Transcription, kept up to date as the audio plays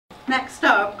next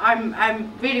up, I'm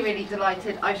really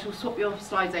delighted. I shall swap your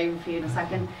slides over for you in a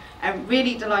second. I'm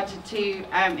really delighted to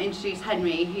introduce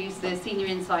Henri, who's the Senior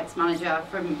Insights Manager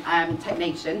from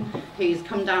TechNation, who's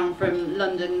come down from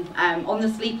London on the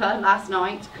sleeper last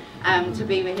night to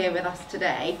be here with us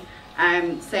today.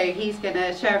 So he's going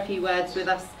to share a few words with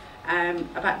us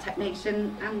about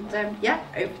TechNation, and yeah,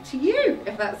 over to you,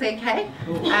 if that's okay.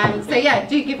 So yeah,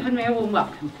 do give Henri a warm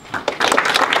welcome.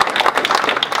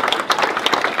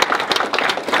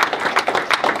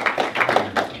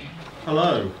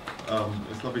 Hello,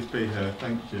 it's lovely to be here,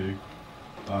 thank you.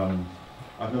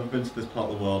 I've never been to this part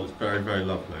of the world, it's very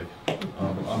lovely.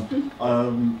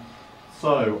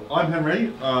 So, I'm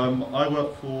Henri, I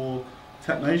work for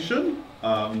TechNation,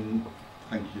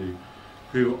 thank you,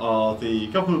 who are the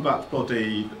government-backed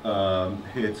body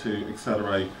here to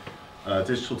accelerate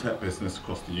digital tech business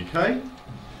across the UK.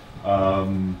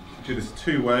 We do this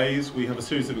two ways. We have a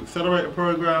series of accelerator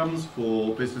programs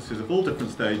for businesses of all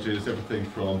different stages, everything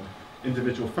from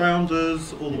individual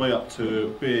founders all the way up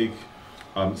to big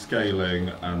scaling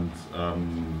and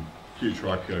future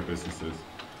IPO businesses.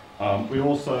 We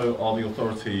also are the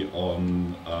authority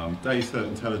on data,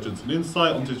 intelligence and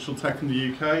insight on digital tech in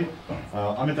the UK.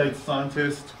 I'm a data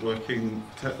scientist working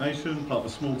for TechNation, part of a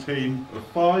small team of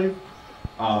 5.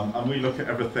 And we look at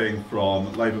everything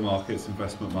from labour markets,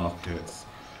 investment markets,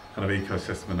 kind of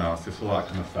ecosystem analysis, all that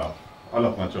kind of stuff. I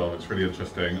love my job, it's really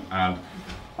interesting. And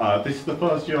this is the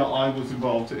first year I was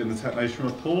involved in the TechNation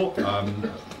report.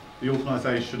 The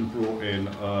organisation brought in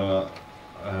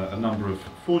a number of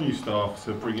 4 new staff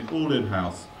to bring it all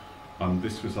in-house.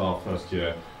 This was our first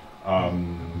year,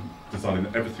 designing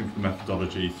everything from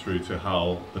methodology through to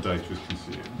how the data is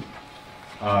consumed.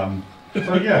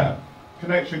 So yeah,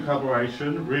 connection,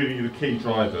 collaboration, really the key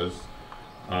drivers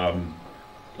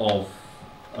of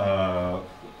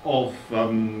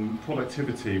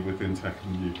productivity within tech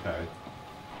in the UK.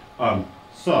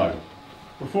 So,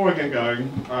 before I get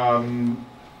going,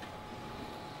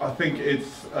 I think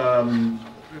it's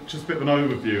just a bit of an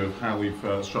overview of how we've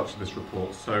structured this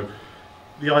report. So,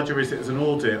 the idea is it is an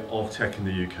audit of tech in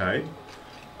the UK,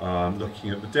 looking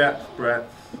at the depth,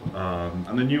 breadth,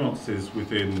 and the nuances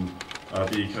within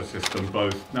the ecosystem,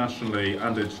 both nationally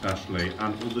and internationally,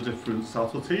 and all the different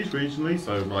subtleties regionally,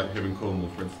 so right here in Cornwall,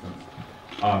 for instance.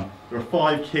 There are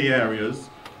 5 key areas,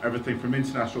 everything from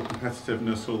international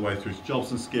competitiveness all the way through to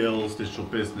jobs and skills, digital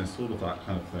business, all of that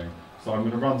kind of thing. So I'm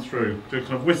going to run through, do a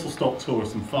kind of whistle-stop tour of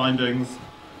some findings,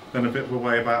 then a bit of a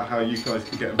way about how you guys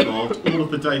can get involved. All of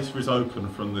the data is open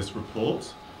from this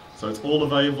report, so it's all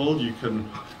available. You can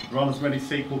run as many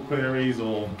SQL queries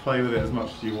or play with it as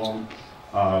much as you want.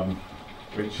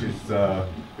 Which is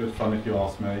good fun if you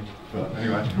ask me, but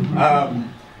anyway.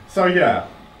 So yeah,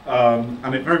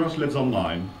 and it very much lives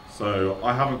online. So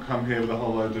I haven't come here with a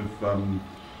whole load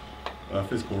of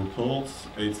physical reports.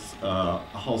 It's a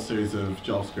whole series of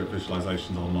JavaScript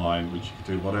visualizations online, which you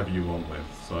can do whatever you want with.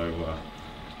 So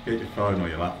get your phone or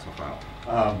your laptop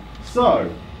out. So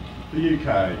the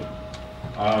UK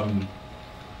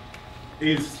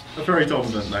is a very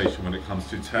dominant nation when it comes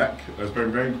to tech. There's been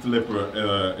a very deliberate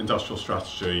industrial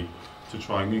strategy to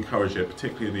try and encourage it,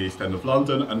 particularly in the East End of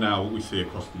London, and now what we see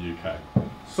across the UK.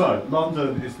 So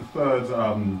London is the third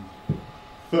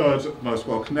most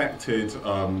well-connected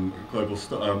global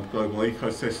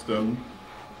ecosystem,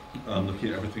 looking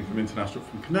at everything from international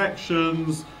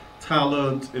connections,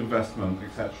 talent, investment,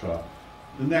 etc.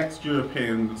 The next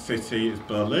European city is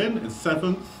Berlin in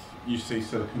 7th. You see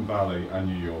Silicon Valley and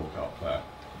New York up there.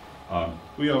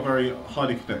 We are very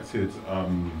highly connected.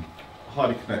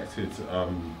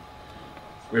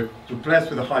 We're blessed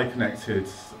with a highly connected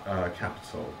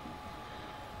capital.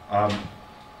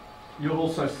 You'll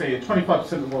also see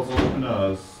 25% of the world's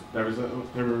entrepreneurs. There is a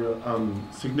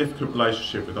significant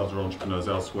relationship with other entrepreneurs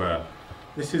elsewhere.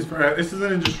 This is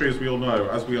an industry, as we all know,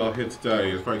 as we are here today,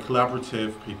 is very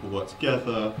collaborative. People work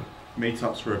together.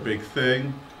 Meetups are a big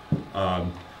thing.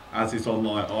 As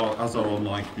are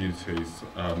online communities,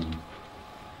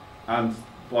 and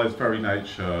by its very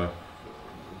nature,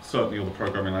 certainly all the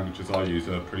programming languages I use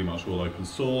are pretty much all open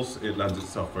source. It lends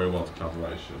itself very well to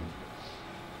collaboration.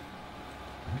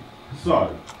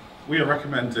 So, we are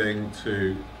recommending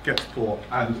to get support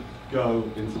and go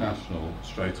international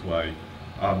straight away,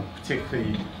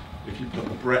 particularly if you put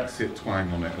the Brexit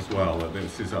twang on it as well. That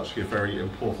this is actually a very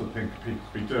important thing for people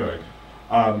to be doing.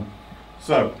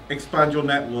 So, expand your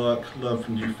network, learn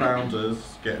from new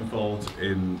founders, get involved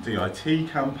in DIT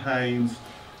campaigns,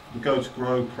 the Go to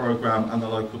Grow program and the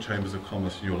local chambers of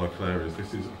commerce in your local areas.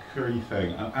 This is a key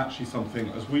thing, and actually something,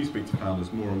 as we speak to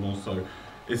founders more and more so,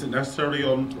 isn't necessarily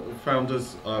on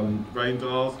founders'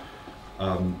 radars.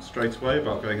 straight away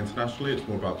about going internationally. It's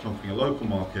more about conquering a local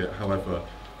market. However,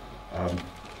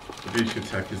 the beauty of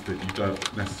tech is that you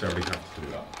don't necessarily have to do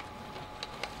that.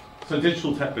 So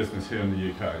digital tech business here in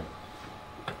the UK.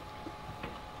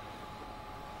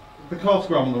 The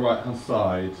cartogram on the right hand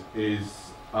side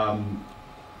is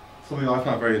something that I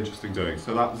found very interesting doing.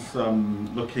 So that's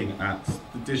looking at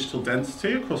the digital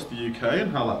density across the UK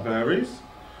and how that varies.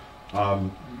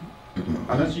 And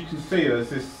as you can see, there's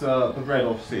this, the red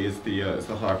obviously is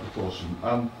the higher proportion.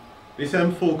 This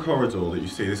M4 corridor that you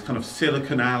see, this kind of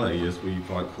Silicon Alley as we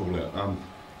might call it,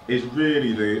 is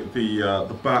really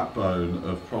the backbone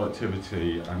of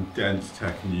productivity and dense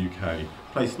tech in the UK.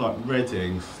 Places like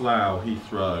Reading, Slough,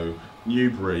 Heathrow,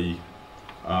 Newbury,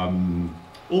 all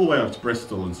the way up to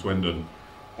Bristol and Swindon.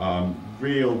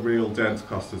 Real dense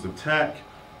clusters of tech,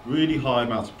 really high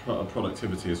amounts of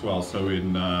productivity as well. So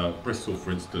in Bristol,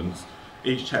 for instance,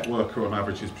 each tech worker on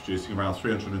average is producing around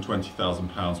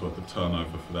 £320,000 worth of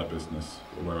turnover for their business,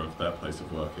 or wherever their place of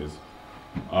work is.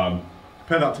 Compare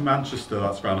that to Manchester,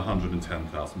 that's around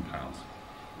 £110,000.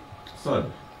 So,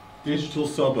 digital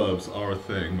suburbs are a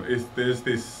thing. There's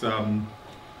this,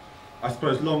 I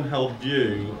suppose, long-held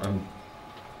view, and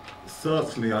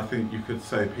certainly I think you could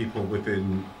say people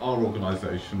within our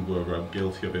organisation were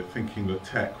guilty of it, thinking that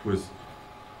tech was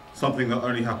something that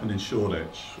only happened in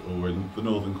Shoreditch or in the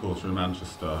northern quarter of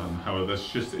Manchester. And however, this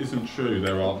just isn't true.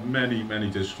 There are many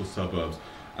digital suburbs,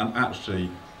 and actually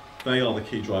they are the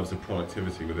key drivers of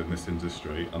productivity within this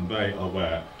industry, and they are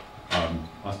where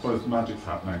I suppose magic's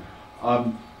happening.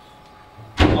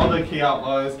 Other key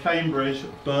outliers: Cambridge,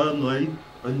 Burnley,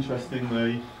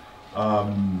 interestingly,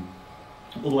 all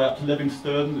the way up to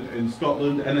Livingston in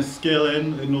Scotland,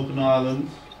 Enniskillen in Northern Ireland,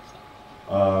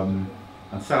 and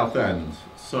Southend.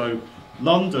 So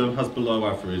London has below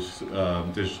average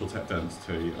digital tech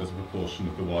density as a proportion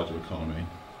of the wider economy.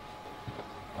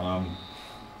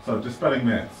 So dispelling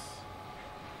myths.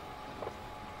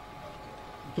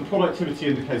 The productivity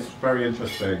indicators are very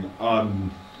interesting,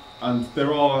 and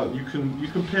there are, you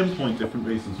can pinpoint different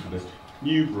reasons for this.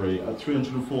 Newbury at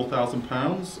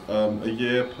 £304,000 a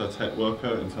year per tech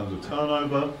worker in terms of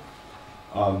turnover.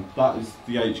 That is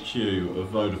the HQ of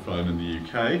Vodafone in the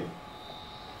UK.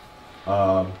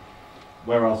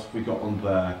 Where else have we got on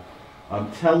there?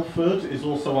 Telford is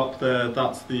also up there.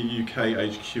 That's the UK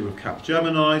HQ of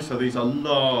Capgemini. So these are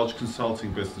large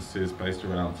consulting businesses based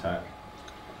around tech.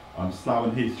 Slough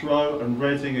and Heathrow, and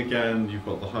Reading again. You've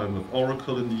got the home of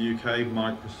Oracle in the UK,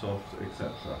 Microsoft,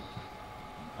 etc.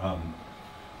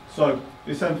 So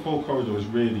this M4 corridor is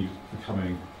really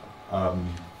becoming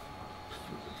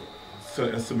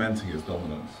cementing its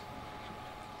dominance.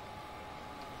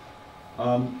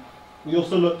 We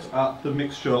also looked at the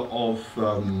mixture of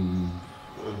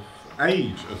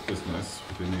age of business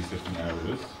within these different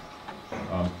areas.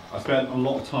 I spent a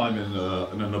lot of time in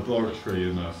a laboratory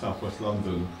in southwest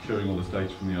London curing all this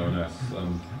data from the ONS,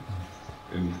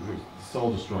 it was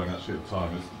soul destroying actually at the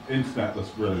time. It's an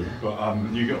internetless room, but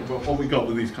what we got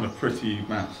were these kind of pretty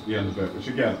maps at the end of it, which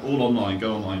again, all online,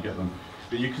 go online, get them.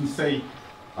 But you can see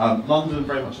London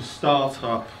very much a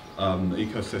start-up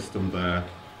ecosystem there.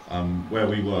 Where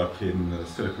we work in the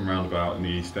Silicon Roundabout in the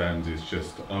East End is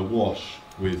just awash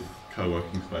with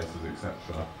co-working spaces, etc.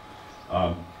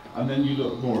 And then you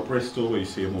look more at Bristol, where you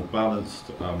see a more balanced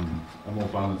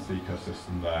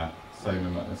ecosystem there. Same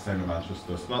in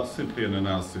Manchester. So that's simply an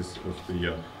analysis of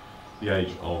the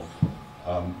age of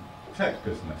tech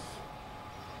business.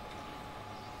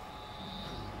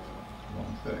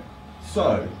 One thing.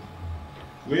 So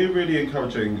we're really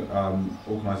encouraging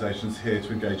organisations here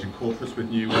to engage in corporates with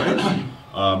new ways,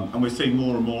 and we're seeing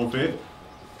more and more of it.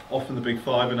 Often the Big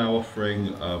Five are now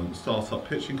offering startup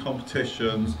pitching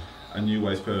competitions and new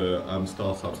ways for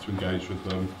startups to engage with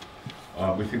them.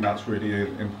 We think that's really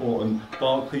important.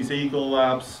 Barclays Egle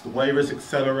Labs, the Waivers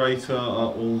Accelerator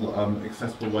are all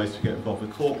accessible ways to get involved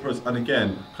with corporates, and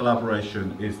again,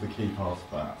 collaboration is the key part of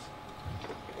that.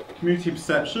 Community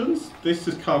perceptions. This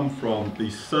has come from the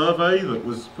survey that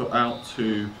was put out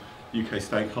to UK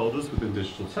stakeholders within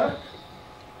digital tech.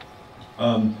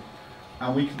 And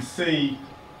we can see,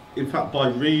 in fact, by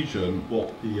region,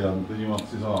 what the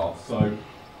nuances are. So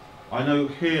I know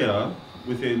here,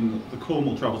 within the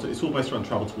Cornwall it's all based around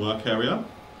travel to work area.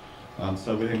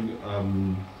 So within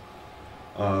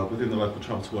the local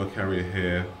travel to work area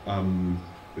here,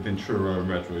 within Truro and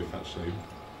Redruth actually,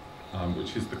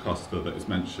 which is the cluster that is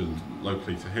mentioned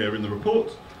locally to here in the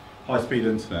report. High-speed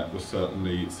internet was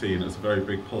certainly seen as a very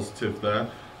big positive there,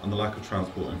 and the lack of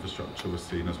transport infrastructure was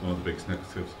seen as one of the biggest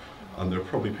negatives. And there are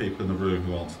probably people in the room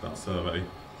who answered that survey.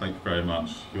 Thank you very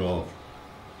much. You are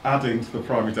adding to the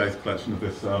primary data collection of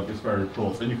this very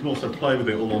report. And you can also play with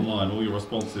it all online. All your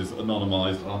responses,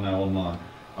 anonymised, are now online,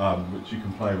 which you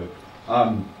can play with.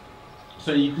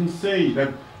 So you can see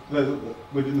that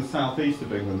within the southeast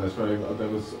of England, there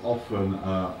was often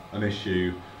an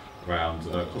issue around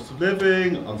cost of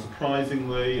living,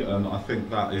 unsurprisingly, and I think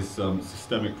that is a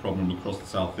systemic problem across the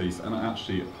southeast and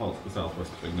actually parts of the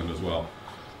southwest of England as well.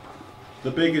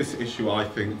 The biggest issue I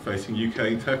think facing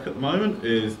UK tech at the moment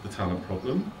is the talent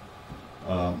problem,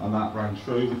 and that rang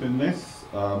true within this.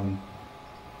 I'm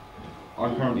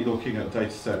currently looking at a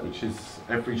data set which is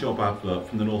every job advert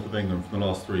from the north of England from the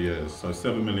last 3 years, so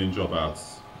 7 million job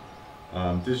ads.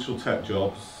 Digital tech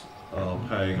jobs are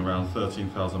paying around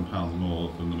 £13,000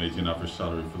 more than the median average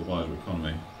salary for the wider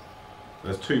economy.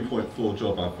 There's 2.4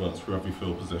 job adverts for every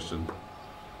field position.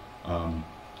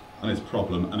 And it's a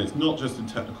problem, and it's not just in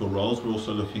technical roles, we're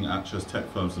also looking at just tech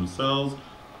firms themselves.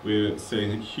 We're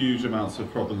seeing huge amounts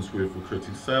of problems with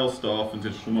recruiting sales staff and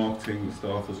digital marketing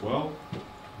staff as well.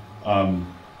 And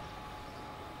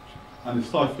it's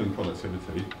stifling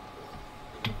productivity.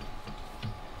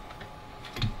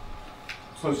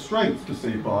 So strengths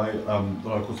perceived by the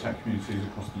local tech communities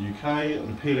across the UK: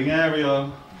 an appealing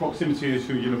area, proximity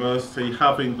to a university,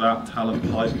 having that talent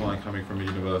pipeline coming from a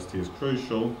university is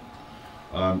crucial.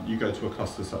 You go to a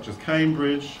cluster such as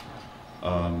Cambridge,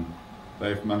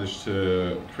 they've managed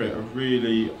to create a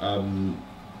really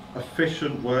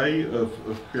efficient way of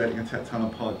creating a tech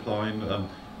talent pipeline,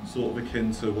 sort of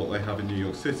akin to what they have in New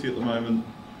York City at the moment,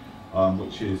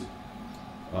 which is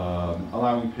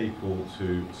allowing people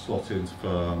to slot into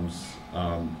firms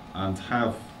and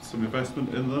have some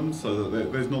investment in them, so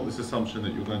that there's not this assumption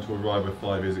that you're going to arrive with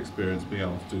 5 years experience being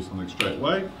able to do something straight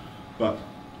away, but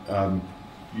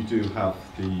you do have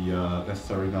the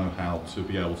necessary know-how to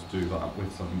be able to do that with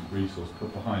some resource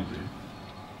put behind you.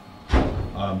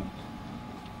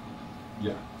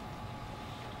 Yeah.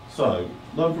 So,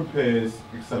 learn from peers,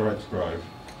 accelerate to grow.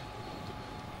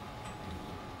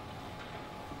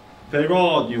 There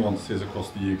are nuances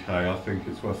across the UK, I think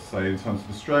it's worth saying, in terms of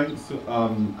the strengths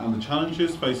and the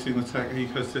challenges facing the tech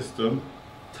ecosystem.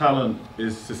 Talent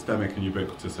is systemic and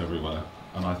ubiquitous everywhere,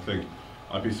 and I think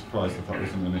I'd be surprised if that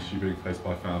wasn't an issue being faced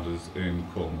by founders in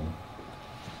Cornwall.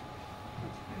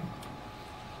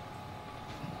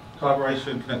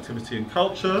 Collaboration, connectivity and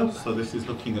culture. So this is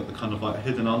looking at the kind of like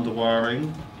hidden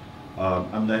underwiring,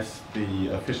 and less the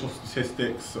official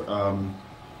statistics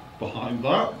behind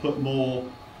that, but more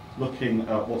looking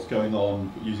at what's going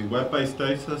on using web-based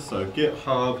data, so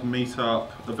GitHub, Meetup,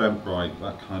 Eventbrite,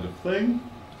 that kind of thing.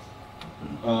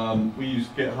 We use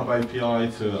GitHub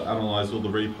API to analyse all the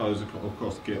repos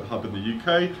across GitHub in the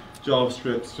UK.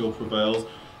 JavaScript still prevails.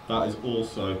 That is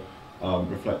also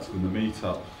reflected in the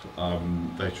Meetup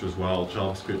data as well.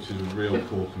 JavaScript is a real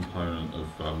core component of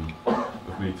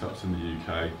Meetups in the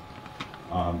UK.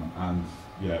 And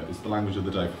yeah, it's the language of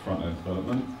the day for front-end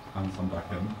development and some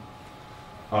back-end.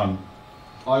 I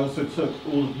also took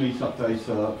all of Meetup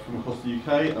data from across the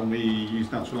UK, and we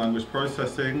used natural language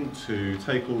processing to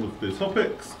take all of the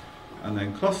topics and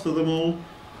then cluster them all,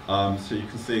 so you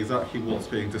can see exactly what's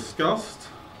being discussed,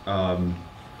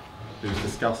 who's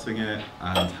discussing it,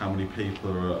 and how many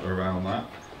people are around that.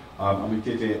 And we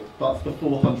did it, that's the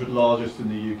 400 largest in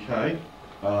the UK,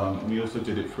 and we also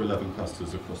did it for 11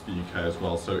 clusters across the UK as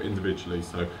well, so individually,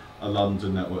 so a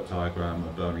London network diagram,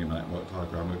 a Birmingham network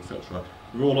diagram, etc.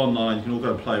 They're all online, you can all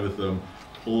go and play with them.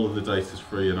 All of the data is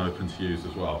free and open to use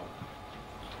as well.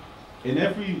 In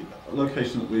every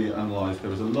location that we analysed,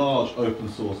 there was a large open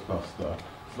source cluster.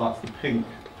 So that's the pink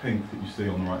that you see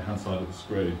on the right hand side of the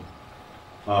screen.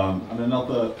 And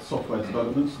another software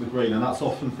development, so the green, and that's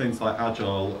often things like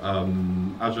Agile,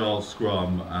 Agile,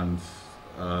 Scrum, and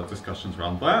discussions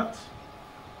around that.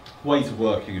 Ways of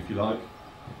working, if you like.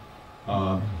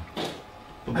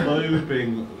 The blue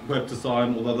being web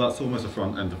design, although that's almost a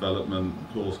front-end development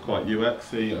course, quite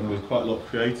UX-y, and there was quite a lot of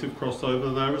creative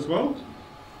crossover there as well.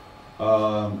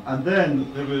 And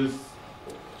then there was,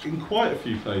 in quite a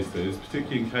few places,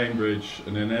 particularly in Cambridge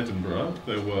and in Edinburgh,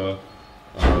 there were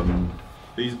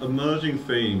these emerging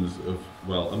themes of,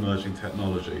 well, emerging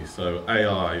technology, so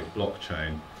AI,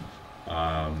 blockchain,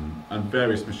 and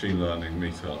various machine learning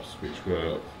meetups, which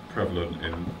were prevalent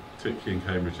particularly in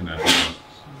Cambridge and Edinburgh.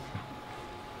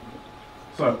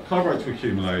 So, collaborate to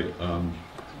accumulate,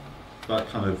 that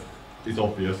kind of is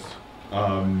obvious,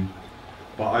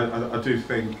 but I do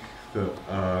think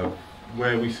that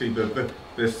where we see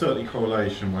there's certainly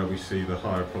correlation where we see the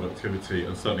higher productivity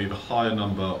and certainly the higher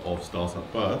number of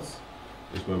startup births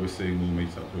is where we're seeing more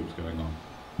meetup groups going on.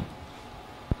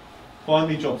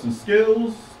 Finally, jobs and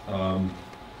skills,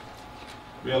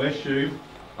 real issue.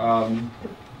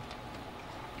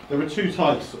 there are two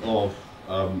types of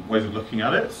ways of looking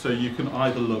at it. So you can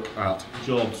either look at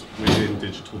jobs within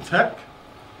digital tech.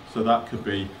 So that could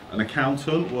be an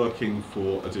accountant working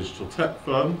for a digital tech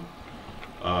firm.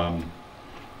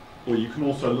 Or you can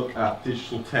also look at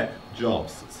digital tech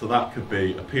jobs. So that could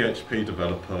be a PHP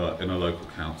developer in a local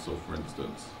council, for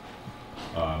instance.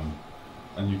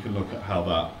 And you can look at how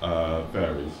that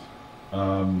varies.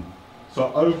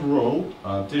 So overall,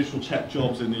 digital tech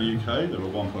jobs in the UK, there are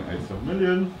 1.87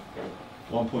 million,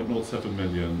 1.07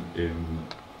 million in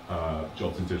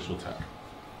jobs in digital tech.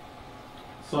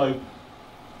 So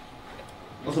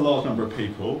that's a large number of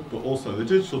people, but also the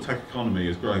digital tech economy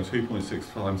is growing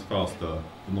 2.6 times faster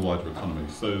than the wider economy.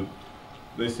 So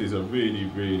this is a really,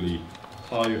 really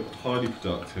highly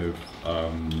productive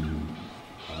and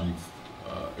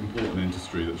important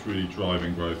industry that's really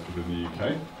driving growth within the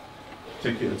UK,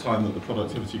 particularly at a time that the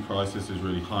productivity crisis is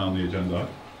really high on the agenda.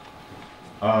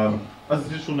 As a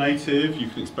digital native, you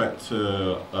can expect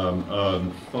to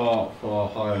earn far, far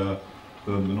higher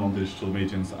than the non-digital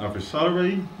median's average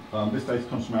salary. This data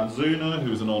comes from Adzuna,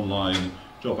 who is an online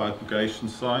job aggregation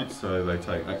site. So they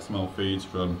take XML feeds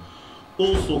from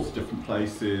all sorts of different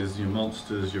places, your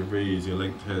Monsters, your Reeds, your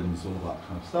LinkedIns, all that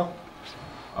kind of stuff.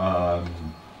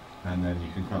 And then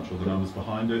you can crunch all the numbers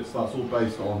behind it. So that's all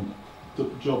based on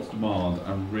jobs demand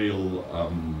and real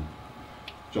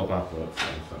job adverts.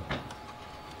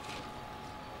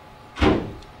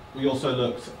 We also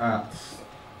looked at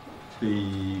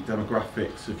the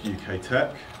demographics of UK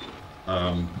tech.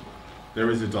 There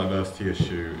is a diversity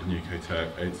issue in UK tech.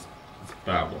 It's a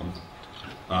bad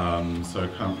one. So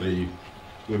currently,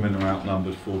 women are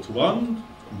outnumbered 4-to-1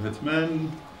 compared to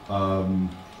men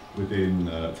within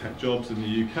tech jobs in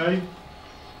the UK.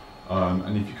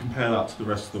 And if you compare that to the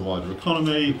rest of the wider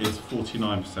economy, it's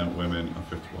 49% women and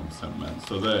 51% men.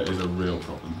 So there is a real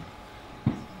problem.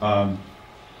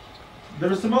 There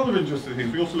are some other interesting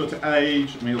things. We also looked at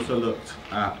age, and we also looked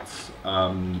at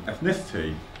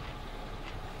ethnicity.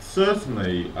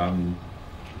 Certainly,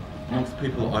 amongst the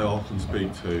people I often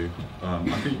speak to,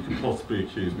 I think you could possibly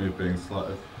accuse me of being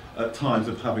slightly, at times,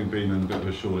 of having been in a bit of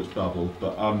a Shoreditch bubble,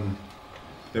 but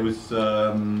there was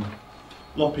a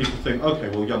lot of people think, okay,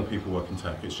 well, young people work in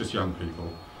tech, it's just young people.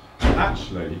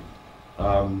 Actually,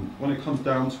 when it comes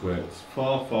down to it,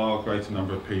 far, far greater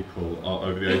number of people are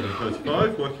over the age of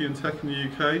 35 working in tech in the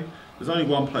UK. There's only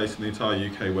one place in the entire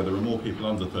UK where there are more people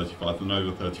under 35 than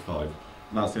over 35, and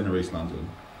that's inner East London.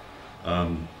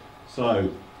 So, a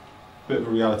bit of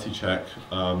a reality check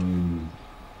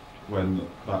when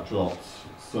that dropped,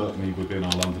 certainly within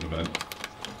our London event.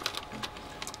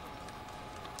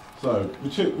 So,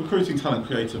 recruiting talent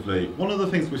creatively. One of the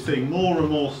things we're seeing more and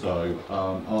more so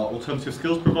are alternative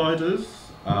skills providers.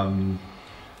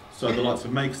 So the likes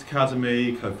of Makes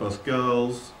Academy, Code First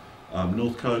Girls,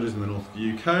 North Coders in the north of the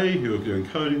UK, who are doing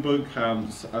coding boot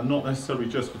camps, and not necessarily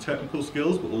just for technical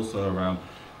skills, but also around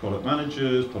product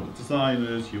managers, product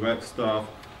designers, UX staff,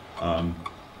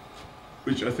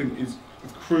 which I think is a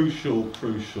crucial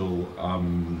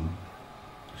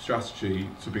strategy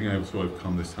to being able to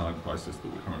overcome this talent crisis that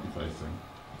we're currently facing.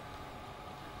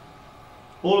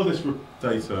 All of this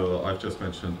data that I've just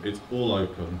mentioned, it's all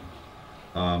open,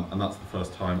 and that's the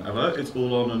first time ever. It's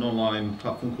all on an online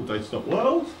platform called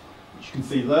Data.World, which you can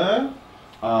see there,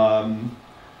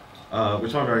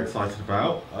 which I'm very excited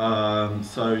about.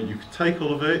 So you can take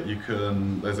all of it,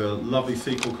 there's a lovely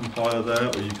SQL compiler there,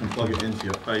 or you can plug it into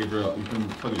your favourite, you can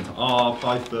plug it into R,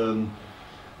 Python,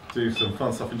 do some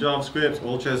fun stuff in JavaScript,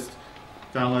 or just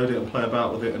download it and play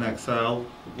about with it in Excel,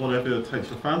 whatever takes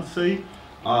your fancy,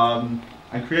 and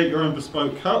create your own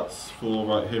bespoke cuts for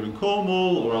right here in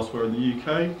Cornwall or elsewhere in the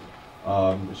UK,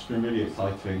 which has been really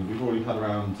exciting. We've already had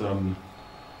around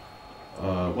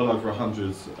well over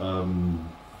 100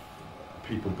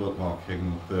 people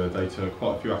bookmarking the data.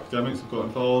 Quite a few academics have got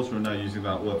involved who are now using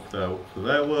that work for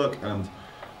their work, and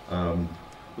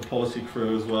the policy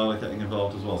crew as well are getting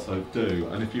involved as well, so do.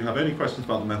 And if you have any questions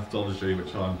about the methodology,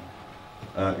 which I'm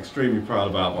extremely proud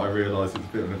about, but I realise it's a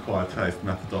bit of an acquired taste,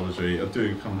 methodology,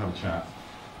 do come and have a chat.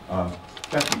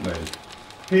 Definitely.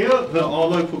 Here, our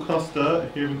local cluster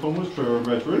here in Cornwall is Truro and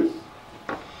Redruth.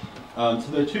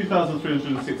 So there are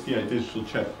 2,368 digital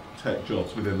tech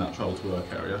jobs within that travel to work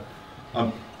area.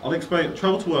 I'll explain,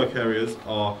 travel to work areas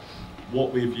are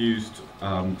what we've used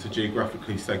to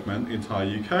geographically segment the entire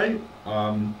UK,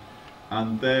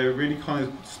 and they're really kind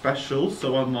of special.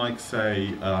 So unlike,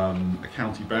 say, a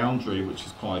county boundary, which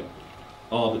is quite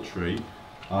arbitrary,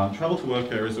 travel to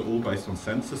work areas are all based on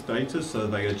census data, so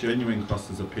they are genuine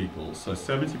clusters of people. So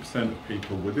 70% of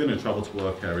people within a travel to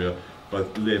work area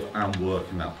both live and work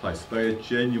in that place. They are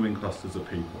genuine clusters of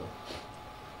people.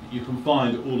 You can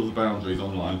find all of the boundaries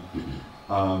online.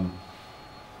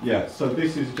 Yeah, so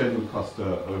this is a genuine cluster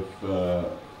of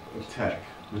tech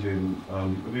within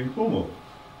Cornwall.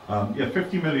 Yeah,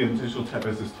 50 million digital tech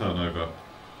business turnover.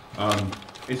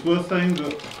 It's worth saying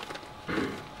that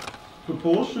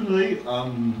proportionally,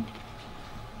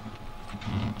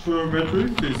 Truro and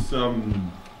Redruth is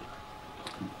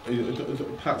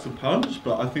it packs a punch,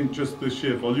 but I think just the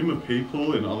sheer volume of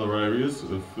people in other areas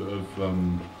of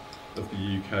the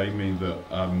UK mean that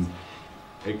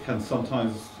it can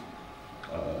sometimes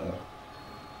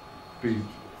be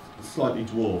slightly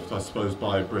dwarfed, I suppose,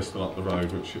 by Bristol up the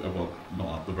road, which, well,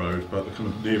 not up the road, but the kind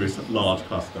of nearest large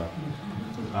cluster.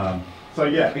 So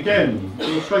yeah, again,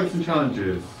 strengths and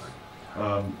challenges.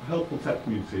 Helpful tech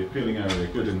community, appealing area,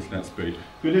 good internet speed.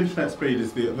 Good internet speed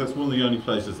is that's one of the only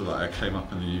places that came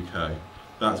up in the UK.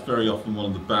 That's very often one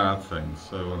of the bad things.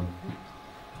 So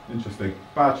interesting.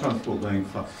 Bad transport links.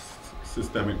 That's a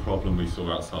systemic problem we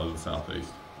saw outside of the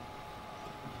southeast.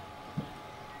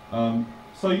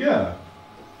 So yeah,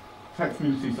 tech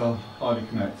communities are highly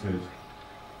connected.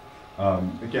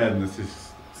 Again, this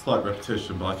is slight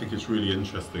repetition, but I think it's really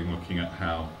interesting looking at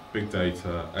how big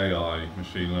data, AI,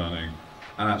 machine learning,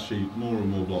 and actually more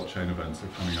and more blockchain events are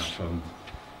coming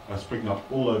up, springing up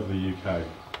all over the UK.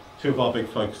 Two of our big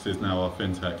focuses now are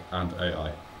fintech and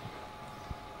AI.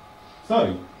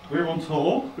 So, we're on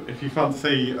tour, if you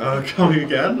fancy coming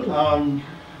again.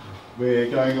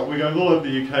 We're going all over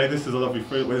the UK. This is a lovely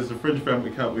there's a fringe event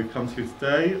we've come to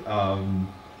today.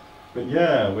 But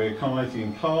yeah, we're culminating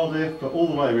in Cardiff, but all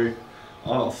the way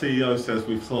our CEO says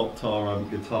we've swapped our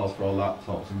guitars for our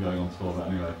laptops and going on tour, but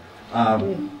anyway.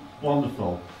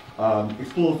 Wonderful.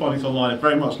 Explore the findings online, it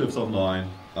very much lives online.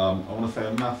 I want to say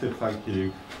a massive thank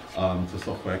you to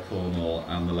Software Cornwall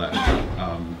and the Left.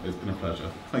 It's been a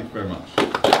pleasure. Thank you very much.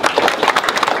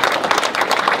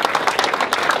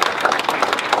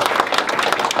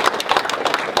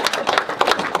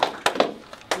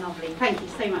 Lovely, thank you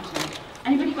so much, Henri.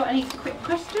 Anybody got any quick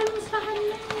questions for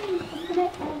Henri? Go,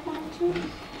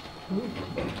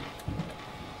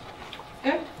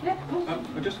 yeah.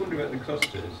 I just wonder about the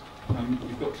clusters.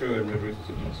 You've got Truro and Redruth as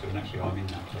a cluster, and actually I'm in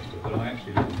that cluster, but I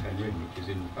actually live in Henri, which is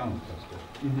in the Falmouth cluster.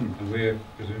 And we're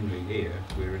presumably here,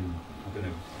 we're in, I don't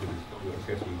know, I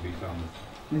guess we would be Falmouth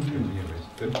engineers.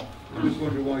 But I'm just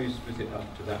wondering why you split it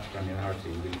up to that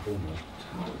granularity within Cornwall,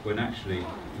 when actually,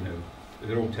 you know,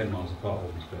 they're all 10 miles apart,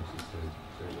 all these places. So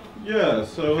yeah,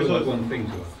 so it feels like one thing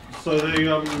to us. So the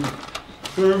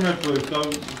Truro and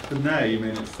Redruth, the name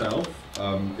in itself,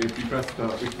 if you press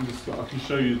that, I can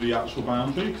show you the actual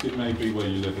boundary, because it may be where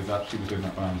you live is actually within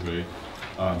that boundary.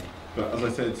 But as I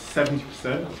said,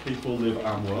 70% of people live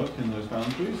and work in those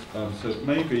boundaries. So it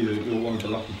may be that you're one of the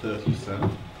lucky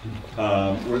 30%,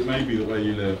 or it may be that where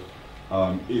you live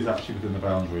is actually within the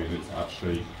boundary and it's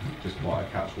actually just quite a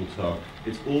catch-all term.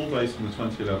 It's all based on the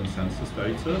 2011 census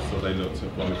data, so they looked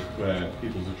at both where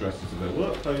people's addresses of their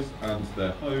workplace and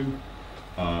their home,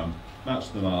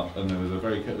 matched them up, and there was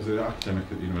an academic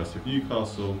at the University of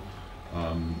Newcastle,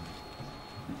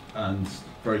 and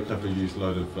very cleverly used a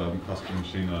load of custom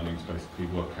machine learning to basically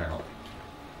work out,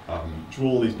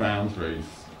 draw these boundaries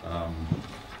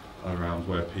around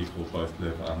where people both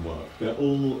live and work. They're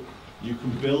all, you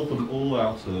can build them all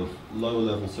out of lower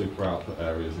level super output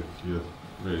areas if you're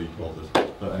really bothered.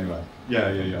 But anyway,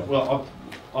 yeah. Well,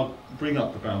 I'll bring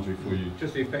up the boundary for you.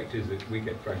 Just the effect is that we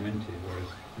get fragmented, whereas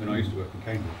when I used to work in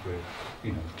Cambridge, where,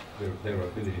 you know, there are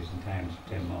villages and towns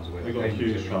 10 miles away. They've got a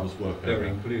huge travels work area. They're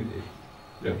included.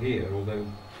 But here, although,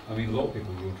 I mean, a lot of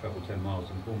people will travel 10 miles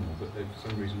in Cornwall, but for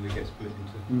some reason we get split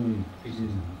into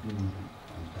pieces. I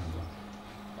understand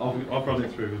that. I've run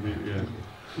it through with you, yeah.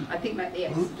 I think that the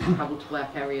travel to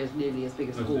work area is nearly as big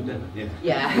as Cornwall.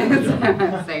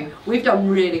 Yeah. So we've done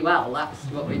really well. That's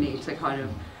what we need to kind of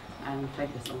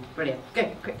focus on. Brilliant. Go,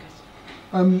 quick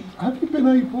question. Have you been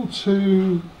able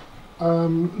to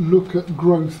look at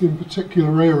growth in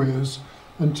particular areas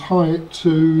and tie it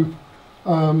to,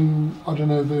 I don't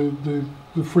know,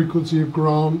 the frequency of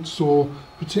grants or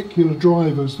particular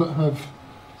drivers that have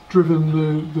driven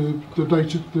the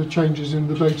data, the changes in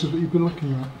the data that you've been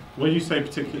looking at? When you say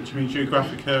particular, do you mean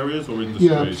geographic areas or industries?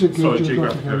 Yeah, particularly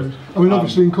geographic areas. I mean,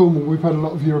 obviously in Cornwall we've had a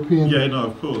lot of European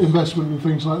investment and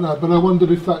things like that, but I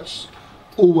wondered if that's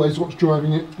always what's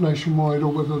driving it nationwide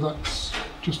or whether that's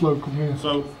just local here.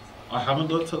 So I haven't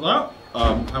looked at that.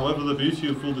 However, the beauty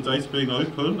of all the data being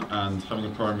open and having a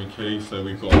primary key, so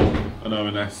we've got an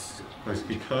ONS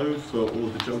basically code for all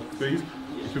of the geographies,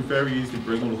 you can very easily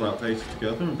bring all of that data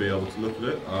together and be able to look at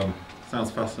it.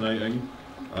 Sounds fascinating.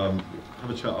 have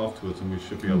a chat afterwards, and we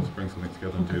should be able to bring something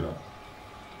together and do that.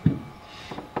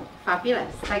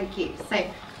 Fabulous, thank you. So,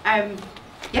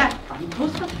 yeah,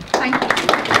 awesome. Thank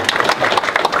you.